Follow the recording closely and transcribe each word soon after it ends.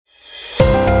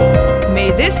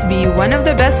May this be one of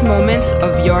the best moments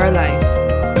of your life.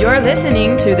 You're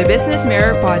listening to the Business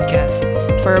Mirror Podcast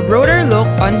for a broader look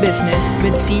on business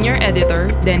with Senior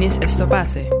Editor Dennis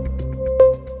Estopace.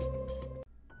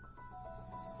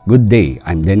 Good day,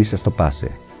 I'm Dennis Estopace,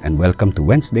 and welcome to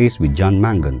Wednesdays with John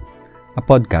Mangan, a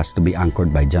podcast to be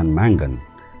anchored by John Mangan,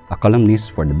 a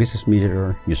columnist for the Business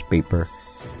Mirror newspaper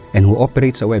and who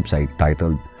operates a website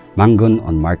titled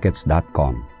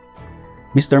mangononmarkets.com.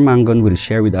 Mr. Mangan will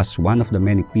share with us one of the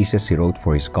many pieces he wrote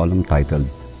for his column titled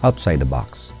Outside the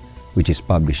Box, which is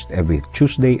published every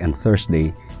Tuesday and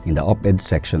Thursday in the op-ed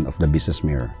section of the Business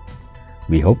Mirror.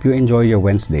 We hope you enjoy your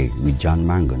Wednesday with John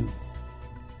Mangan.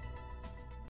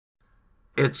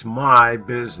 It's my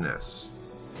business.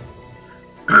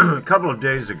 A couple of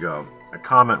days ago, a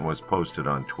comment was posted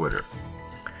on Twitter.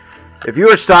 If you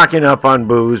are stocking up on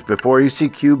booze before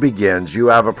ECQ begins, you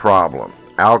have a problem.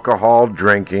 Alcohol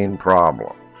drinking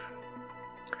problem.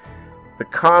 The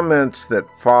comments that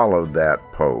followed that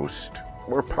post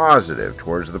were positive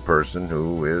towards the person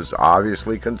who is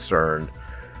obviously concerned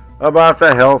about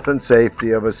the health and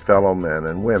safety of his fellow men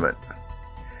and women.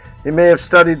 He may have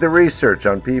studied the research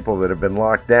on people that have been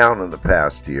locked down in the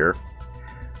past year.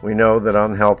 We know that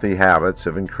unhealthy habits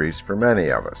have increased for many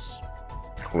of us,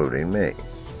 including me.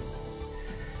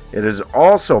 It is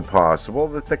also possible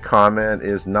that the comment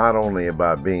is not only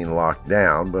about being locked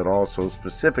down, but also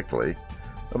specifically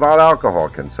about alcohol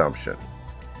consumption.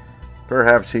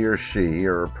 Perhaps he or she,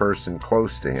 or a person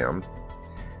close to him,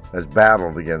 has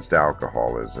battled against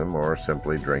alcoholism or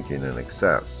simply drinking in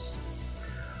excess.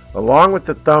 Along with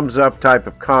the thumbs up type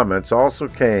of comments also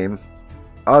came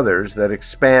others that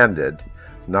expanded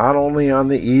not only on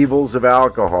the evils of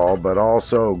alcohol, but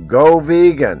also go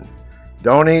vegan,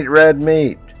 don't eat red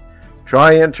meat,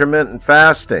 try intermittent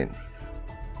fasting.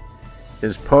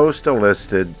 His post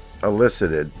elicited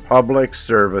public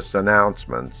service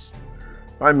announcements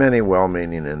by many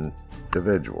well-meaning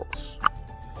individuals.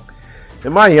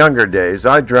 In my younger days,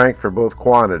 I drank for both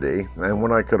quantity and,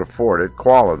 when I could afford it,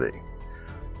 quality.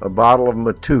 A bottle of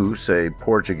Mateus, a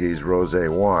Portuguese rosé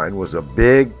wine, was a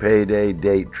big payday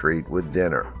date treat with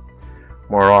dinner.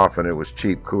 More often it was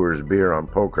cheap Coors beer on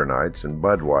poker nights and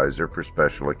Budweiser for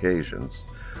special occasions,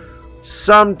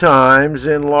 sometimes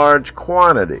in large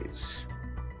quantities.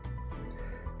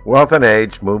 Wealth and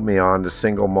age moved me on to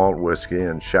single malt whiskey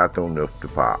and Chateauneuf du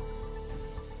Pape.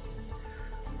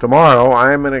 Tomorrow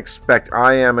I am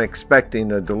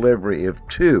expecting a delivery of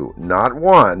 2, not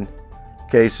 1,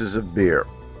 cases of beer.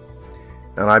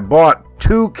 And I bought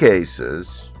 2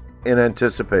 cases in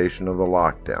anticipation of the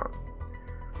lockdown.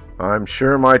 I'm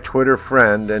sure my Twitter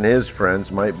friend and his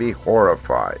friends might be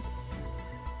horrified.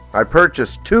 I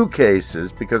purchased 2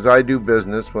 cases because I do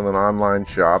business with an online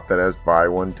shop that has buy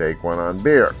one, take one on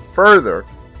beer. Further,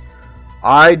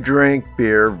 I drink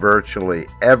beer virtually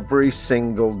every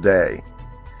single day.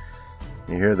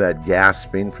 You hear that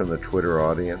gasping from the Twitter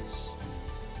audience?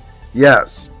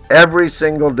 Yes, every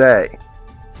single day.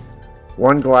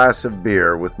 1 glass of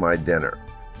beer with my dinner.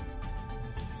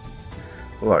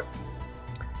 Look,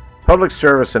 public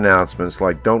service announcements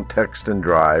like don't text and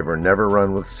drive or never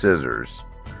run with scissors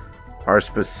are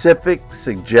specific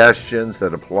suggestions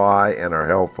that apply and are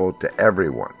helpful to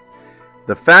everyone.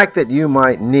 The fact that you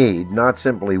might need, not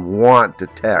simply want, to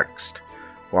text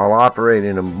while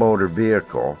operating a motor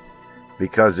vehicle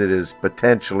because it is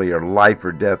potentially a life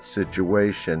or death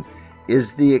situation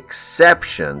is the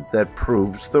exception that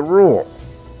proves the rule.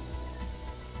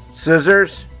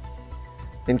 Scissors?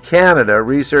 In Canada,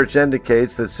 research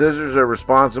indicates that scissors are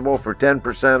responsible for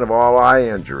 10% of all eye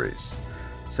injuries.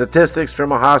 Statistics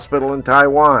from a hospital in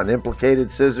Taiwan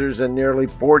implicated scissors in nearly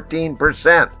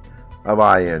 14% of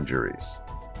eye injuries.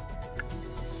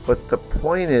 But the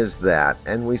point is that,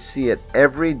 and we see it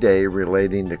every day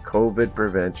relating to COVID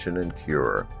prevention and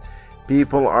cure,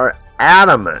 people are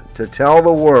adamant to tell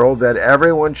the world that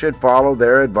everyone should follow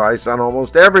their advice on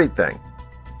almost everything.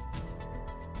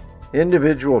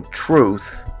 Individual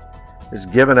truth is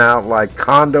given out like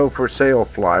condo for sale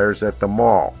flyers at the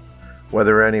mall,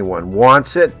 whether anyone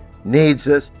wants it, needs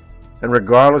it, and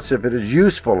regardless if it is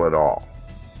useful at all.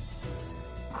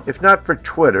 If not for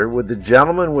Twitter, would the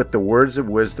gentleman with the words of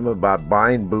wisdom about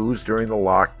buying booze during the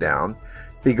lockdown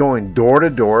be going door to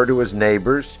door to his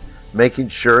neighbors, making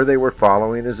sure they were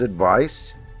following his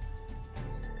advice?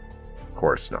 Of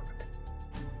course not.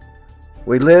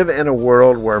 We live in a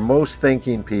world where most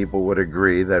thinking people would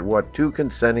agree that what 2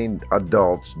 consenting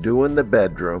adults do in the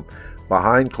bedroom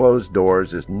behind closed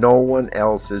doors is no one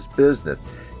else's business.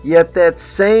 Yet that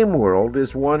same world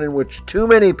is one in which too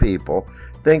many people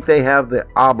think they have the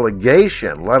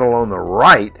obligation, let alone the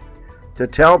right, to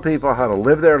tell people how to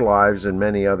live their lives in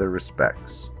many other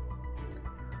respects.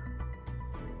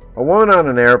 A woman on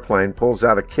an airplane pulls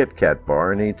out a Kit Kat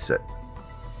bar and eats it.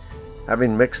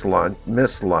 Having missed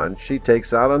lunch, she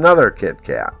takes out another Kit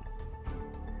Kat.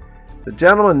 The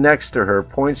gentleman next to her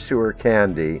points to her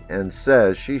candy and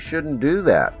says she shouldn't do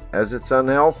that, as it's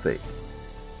unhealthy.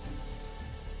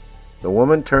 The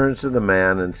woman turns to the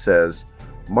man and says,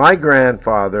 "My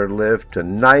grandfather lived to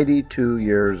 92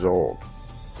 years old."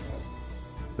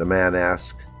 The man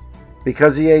asks,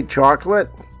 "Because he ate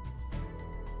chocolate?"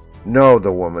 "No,"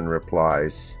 the woman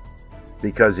replies,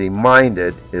 "because he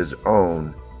minded his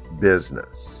own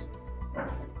business."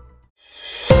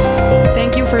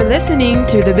 Thank you for listening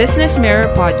to the Business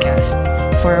Mirror podcast.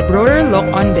 For a broader look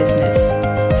on business,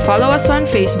 follow us on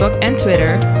Facebook and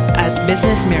Twitter at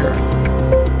Business Mirror.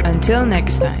 Until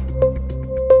next time.